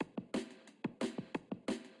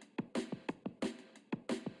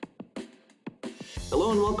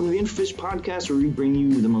Hello and welcome to the Intrafish Podcast, where we bring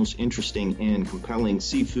you the most interesting and compelling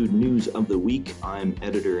seafood news of the week. I'm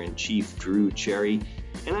Editor-in-Chief Drew Cherry,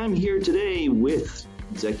 and I'm here today with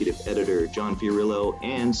Executive Editor John Fiorillo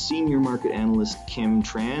and Senior Market Analyst Kim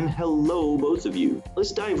Tran. Hello, both of you.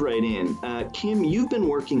 Let's dive right in. Kim, you've been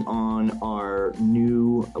working on our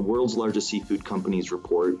new World's Largest Seafood Companies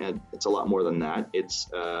report, and it's a lot more than that.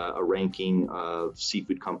 It's a ranking of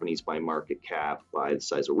seafood companies by market cap, by the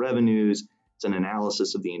size of revenues. It's an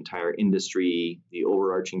analysis of the entire industry, the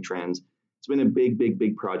overarching trends. It's been a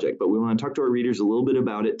big project, but we want to talk to our readers a little bit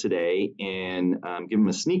about it today and give them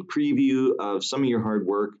a sneak preview of some of your hard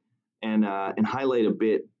work and highlight a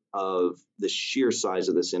bit of the sheer size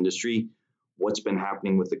of this industry, what's been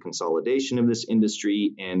happening with the consolidation of this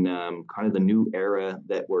industry, and kind of the new era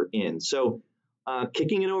that we're in. So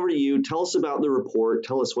kicking it over to you, tell us about the report.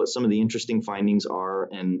 Tell us what some of the interesting findings are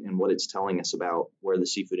and what it's telling us about where the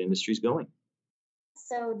seafood industry is going.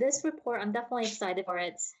 So this report, I'm definitely excited for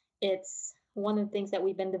it. It's one of the things that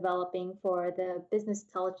we've been developing for the business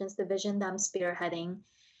intelligence division that I'm spearheading.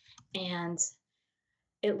 And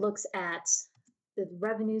it looks at the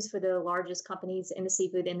revenues for the largest companies in the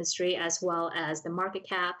seafood industry, as well as the market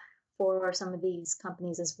cap for some of these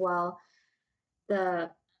companies as well. For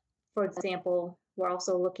example, we're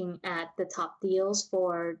also looking at the top deals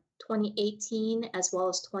for 2018 as well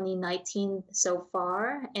as 2019 so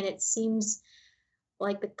far. And it seems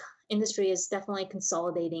like the industry is definitely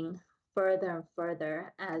consolidating further and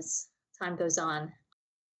further as time goes on.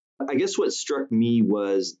 I guess what struck me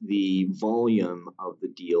was the volume of the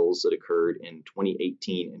deals that occurred in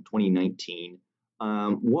 2018 and 2019.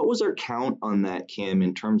 What was our count on that, Kim,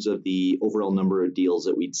 in terms of the overall number of deals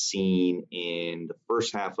that we'd seen in the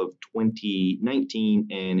first half of 2019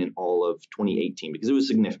 and in all of 2018? Because it was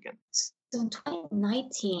significant. So in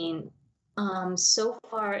 2019, so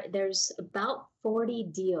far there's about 40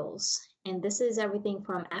 deals. And this is everything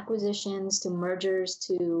from acquisitions to mergers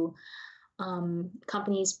to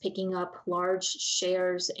companies picking up large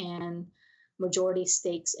shares and majority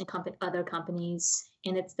stakes in other companies.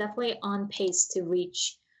 And it's definitely on pace to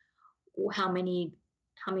reach how many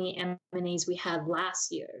M&As we had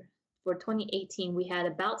last year. For 2018, we had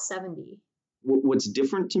about 70. What's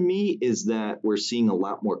different to me is that we're seeing a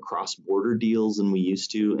lot more cross-border deals than we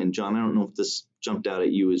used to. And John, I don't know if this jumped out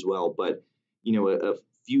at you as well, but a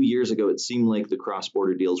few years ago, it seemed like the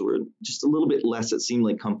cross-border deals were just a little bit less. It seemed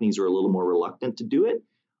like companies were a little more reluctant to do it.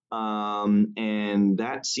 And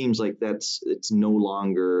that seems like it's no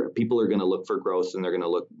longer, people are going to look for growth and they're going to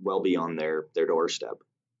look well beyond their doorstep.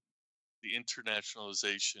 The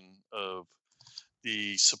internationalization of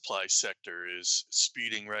the supply sector is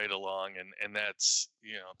speeding right along, and that's,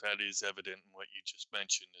 that is evident in what you just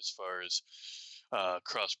mentioned as far as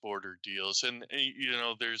cross-border deals. And,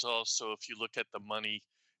 there's also, if you look at the money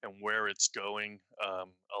and where it's going,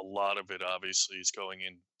 a lot of it obviously is going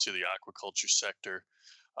into the aquaculture sector,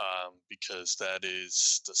 because that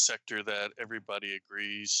is the sector that everybody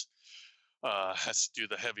agrees has to do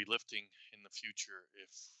the heavy lifting in the future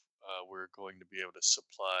if we're going to be able to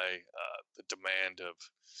supply the demand of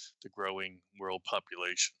the growing world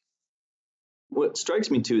population. What strikes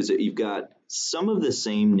me too is that you've got some of the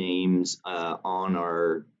same names on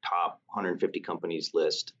our top 150 companies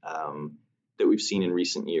list that we've seen in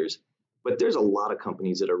recent years, but there's a lot of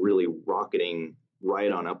companies that are really rocketing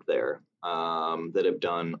right on up there that have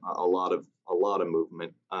done a lot of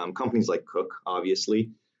movement. Companies like Cook,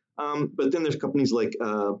 obviously. But then there's companies like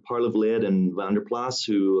Parlevled and Vanderplas,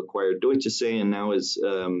 who acquired Deutsche See and now is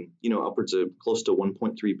upwards of close to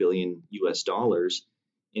 $1.3 billion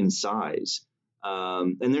in size.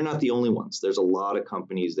 And they're not the only ones. There's a lot of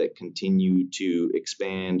companies that continue to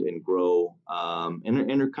expand and grow,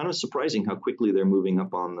 and are kind of surprising how quickly they're moving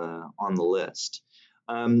up on the list.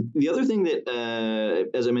 The other thing that,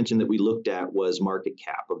 as I mentioned, that we looked at was market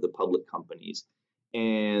cap of the public companies.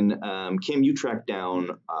 And Kim, you tracked down,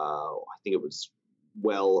 I think it was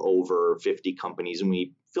well over 50 companies, and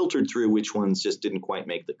we filtered through which ones just didn't quite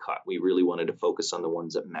make the cut. We really wanted to focus on the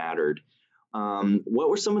ones that mattered. What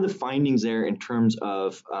were some of the findings there in terms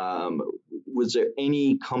of, was there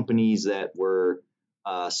any companies that were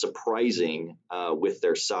surprising with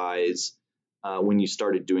their size when you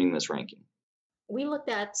started doing this ranking? We looked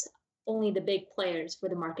at only the big players for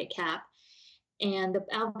the market cap. And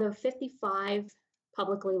out of the 55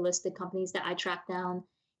 publicly listed companies that I tracked down,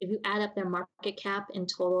 if you add up their market cap in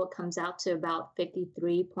total, it comes out to about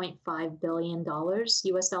 $53.5 billion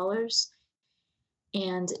US dollars.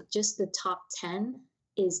 And just the top 10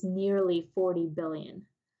 is nearly 40 billion.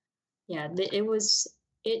 Yeah,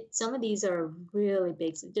 some of these are really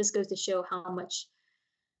big. So it just goes to show how much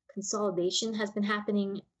consolidation has been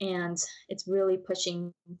happening, and it's really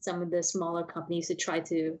pushing some of the smaller companies to try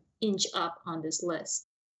to inch up on this list.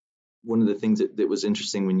 One of the things that was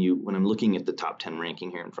interesting when I'm looking at the top 10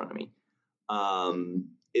 ranking here in front of me,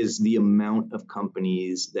 is the amount of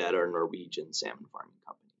companies that are Norwegian salmon farming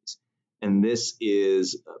companies. And this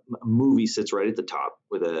is a movie sits right at the top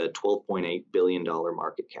with a $12.8 billion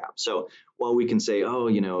market cap. So while we can say,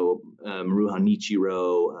 Maruhan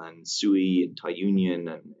Nichiro and Sui and Thai Union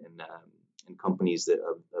and companies that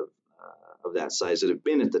of that size that have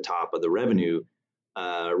been at the top of the revenue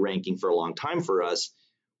ranking for a long time for us,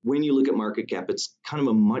 when you look at market cap, it's kind of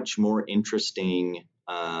a much more interesting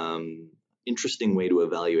way to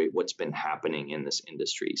evaluate what's been happening in this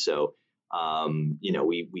industry. So,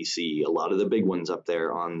 we see a lot of the big ones up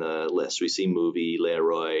there on the list. We see Movi,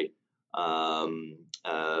 Leroy,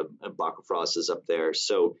 Bakkafrost is up there.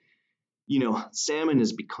 So, salmon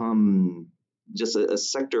has become just a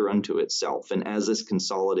sector unto itself. And as this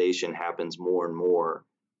consolidation happens more and more,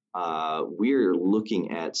 we're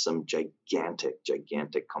looking at some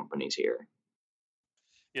gigantic companies here.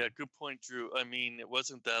 Yeah, good point, Drew. I mean, it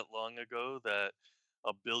wasn't that long ago that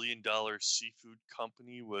a $1 billion seafood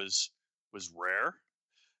company was rare,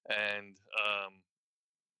 and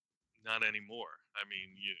not anymore. I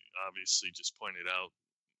mean, you obviously just pointed out,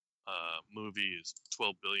 Movi is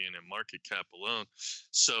 12 billion in market cap alone.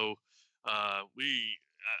 So we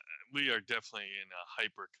are definitely in a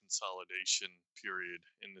hyper consolidation period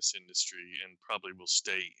in this industry, and probably will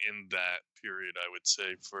stay in that period, I would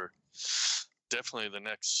say, for definitely the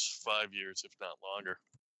next 5 years, if not longer.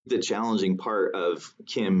 The challenging part of,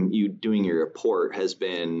 Kim, you doing your report has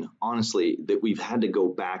been, honestly, that we've had to go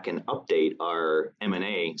back and update our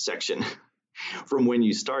M&A section from when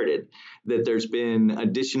you started, that there's been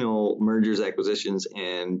additional mergers, acquisitions,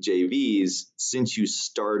 and JVs since you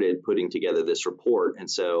started putting together this report. And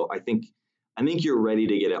so I think you're ready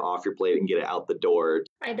to get it off your plate and get it out the door.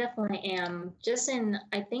 I definitely am.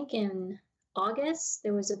 I think in August,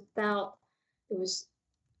 there was about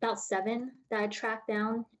 7 that I tracked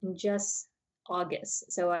down in just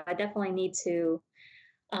August. So I definitely need to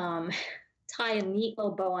tie a neat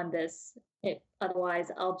little bow on this. Otherwise,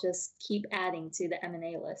 I'll just keep adding to the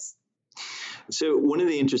M&A list. So one of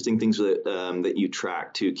the interesting things that you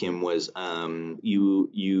tracked too, Kim, was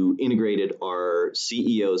you integrated our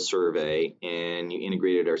CEO survey and you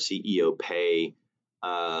integrated our CEO pay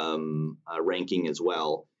ranking as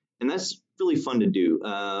well. And that's really fun to do.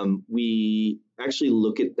 We actually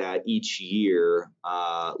look at that each year,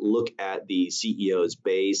 look at the CEO's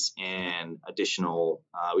base and additional,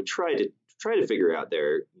 we try to figure out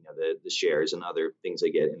their, the shares and other things they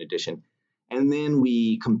get in addition. And then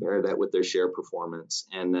we compare that with their share performance.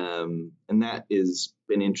 And that has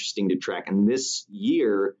been interesting to track. And this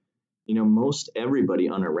year, most everybody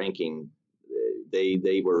on our ranking,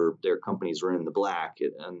 their companies were in the black,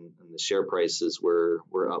 and the share prices were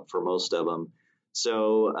up for most of them.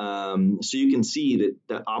 So you can see that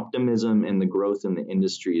the optimism and the growth in the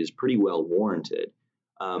industry is pretty well warranted.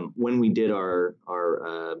 When we did our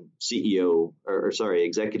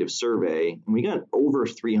executive survey, and we got over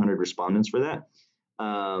 300 respondents for that.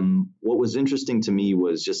 What was interesting to me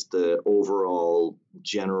was just the overall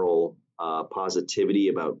general positivity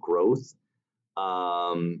about growth.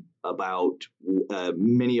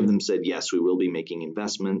 Many of them said, yes, we will be making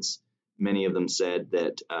investments. Many of them said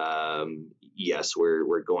that, yes,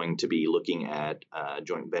 we're going to be looking at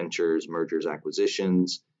joint ventures, mergers,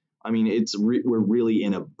 acquisitions. I mean, we're really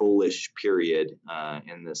in a bullish period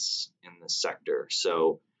in this sector.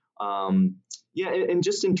 So, and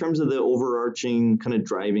just in terms of the overarching kind of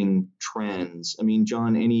driving trends, I mean,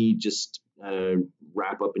 John, any just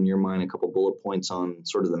wrap up in your mind a couple bullet points on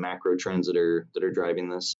sort of the macro trends that are driving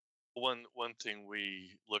this? One thing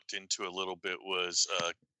we looked into a little bit was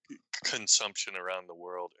consumption around the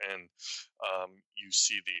world, and you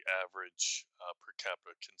see the average per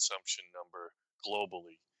capita consumption number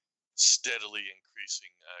globally steadily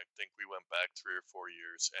increasing. I think we went back 3 or 4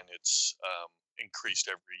 years, and it's increased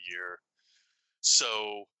every year.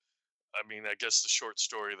 So, I mean, I guess the short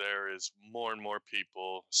story there is more and more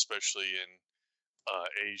people, especially in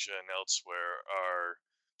Asia and elsewhere, are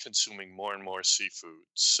consuming more and more seafood.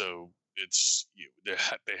 So it's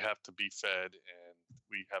they have to be fed, and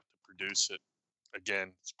we have to produce it.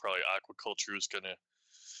 Again, it's probably aquaculture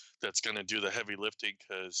that's gonna do the heavy lifting,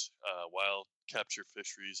 because wild capture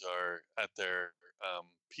fisheries are at their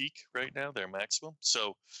peak right now, their maximum.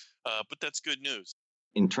 So, but that's good news.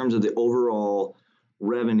 In terms of the overall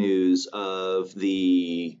revenues of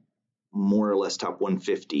the more or less top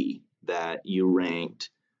 150 that you ranked,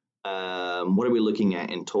 what are we looking at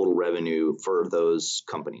in total revenue for those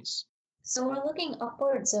companies? So we're looking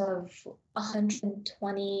upwards of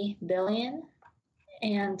 120 billion,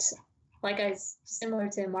 and similar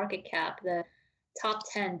to market cap, the top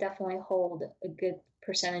 10 definitely hold a good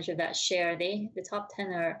percentage of that share. The top 10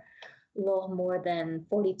 are a little more than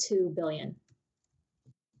 42 billion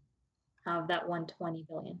out of that 120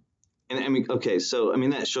 billion. And I mean, okay, so I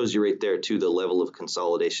mean that shows you right there too the level of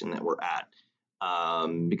consolidation that we're at.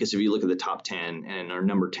 Because if you look at the top 10, and our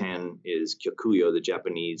number 10 is Kyokuyo, the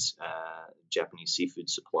Japanese seafood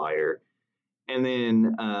supplier, and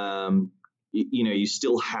then you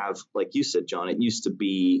still have, like you said, John, it used to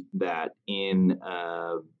be that in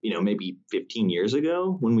maybe 15 years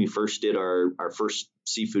ago when we first did our first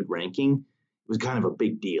seafood ranking, it was kind of a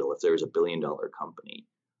big deal if there was $1 billion company.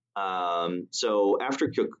 So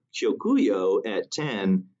after Kyokuyo at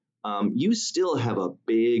 10, you still have a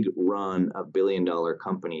big run of $1 billion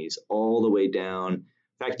companies all the way down. In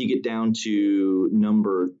fact, you get down to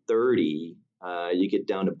number 30, you get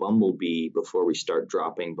down to Bumblebee before we start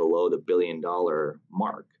dropping below the $1 billion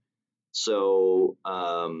mark. So,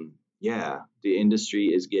 the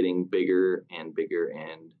industry is getting bigger and bigger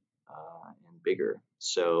and bigger.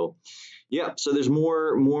 So, so there's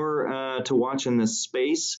more to watch in this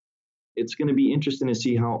space. It's going to be interesting to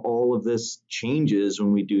see how all of this changes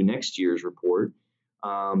when we do next year's report,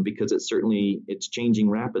 because it's changing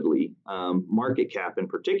rapidly. Market cap in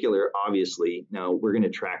particular, obviously. Now we're going to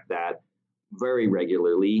track that very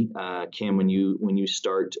regularly. Kim, when you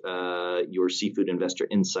start your Seafood Investor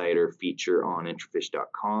Insider feature on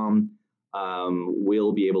Intrafish.com,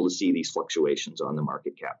 we'll be able to see these fluctuations on the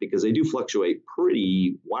market cap because they do fluctuate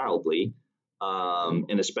pretty wildly,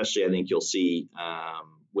 and especially I think you'll see.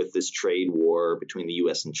 With this trade war between the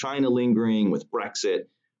U.S. and China lingering, with Brexit,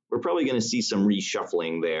 we're probably going to see some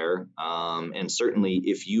reshuffling there. And certainly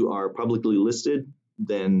if you are publicly listed,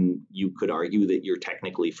 then you could argue that you're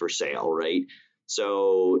technically for sale, right?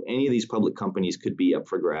 So any of these public companies could be up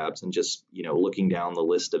for grabs. And just, looking down the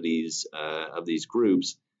list of these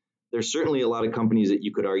groups, there's certainly a lot of companies that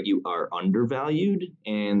you could argue are undervalued.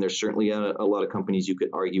 And there's certainly a lot of companies you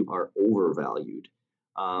could argue are overvalued.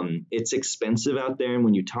 It's expensive out there. And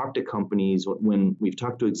when you talk to companies, when we've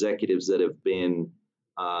talked to executives that have been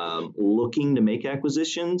looking to make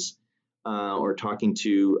acquisitions or talking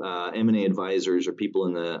to M&A advisors or people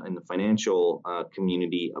in the financial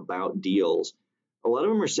community about deals, a lot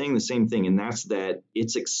of them are saying the same thing. And that's that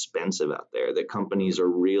it's expensive out there, that companies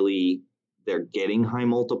are they're getting high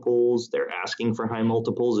multiples, they're asking for high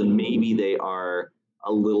multiples, and maybe they are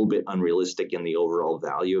a little bit unrealistic in the overall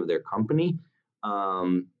value of their company.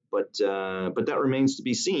 But that remains to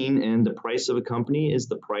be seen, and the price of a company is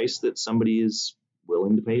the price that somebody is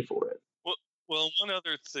willing to pay for it. Well, one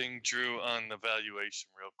other thing, Drew, on the valuation,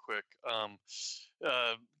 real quick,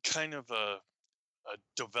 kind of a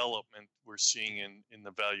development we're seeing in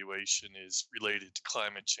the valuation is related to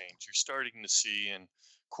climate change. You're starting to see in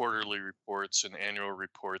quarterly reports and annual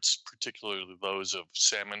reports, particularly those of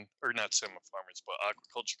salmon, or not salmon farmers, but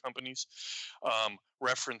aquaculture companies,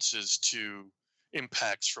 references to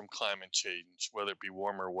impacts from climate change, whether it be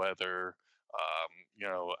warmer weather,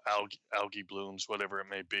 algae blooms, whatever it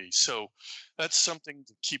may be. So that's something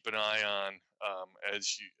to keep an eye on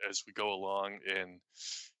as we go along and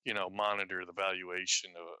monitor the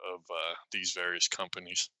valuation of these various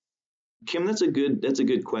companies. Kim, that's a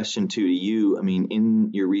good question too to you. I mean, in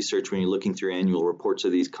your research, when you're looking through annual reports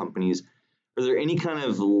of these companies, are there any kind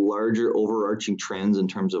of larger overarching trends in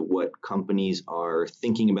terms of what companies are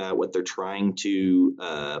thinking about, what they're trying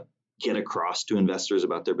to get across to investors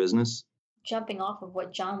about their business? Jumping off of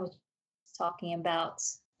what John was talking about,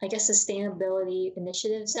 I guess sustainability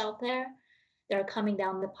initiatives out there that are coming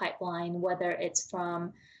down the pipeline, whether it's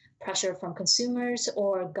from pressure from consumers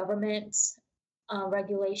or government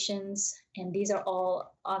regulations. And these are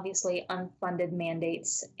all obviously unfunded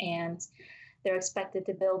mandates, and they're expected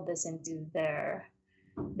to build this into their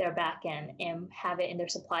back end and have it in their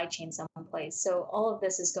supply chain someplace. So all of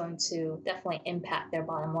this is going to definitely impact their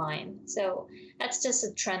bottom line. So that's just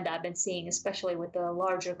a trend I've been seeing, especially with the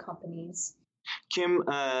larger companies. Kim,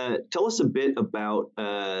 tell us a bit about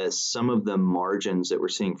some of the margins that we're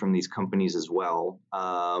seeing from these companies as well,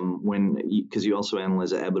 because you also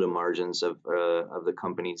analyze the EBITDA margins of the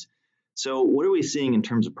companies. So what are we seeing in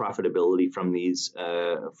terms of profitability from these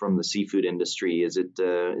from the seafood industry? Is it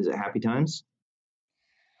happy times?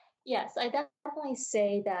 Yes, I definitely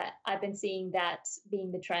say that I've been seeing that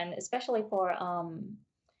being the trend, especially for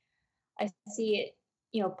I see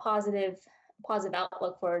it, positive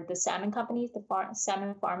outlook for the salmon companies,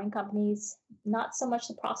 salmon farming companies, not so much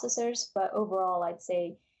the processors, but overall I'd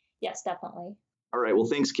say, Yes, definitely. All right. Well,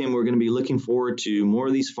 thanks, Kim. We're going to be looking forward to more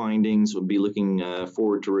of these findings. We'll be looking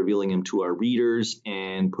forward to revealing them to our readers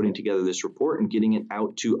and putting together this report and getting it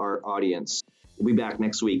out to our audience. We'll be back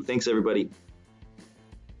next week. Thanks, everybody.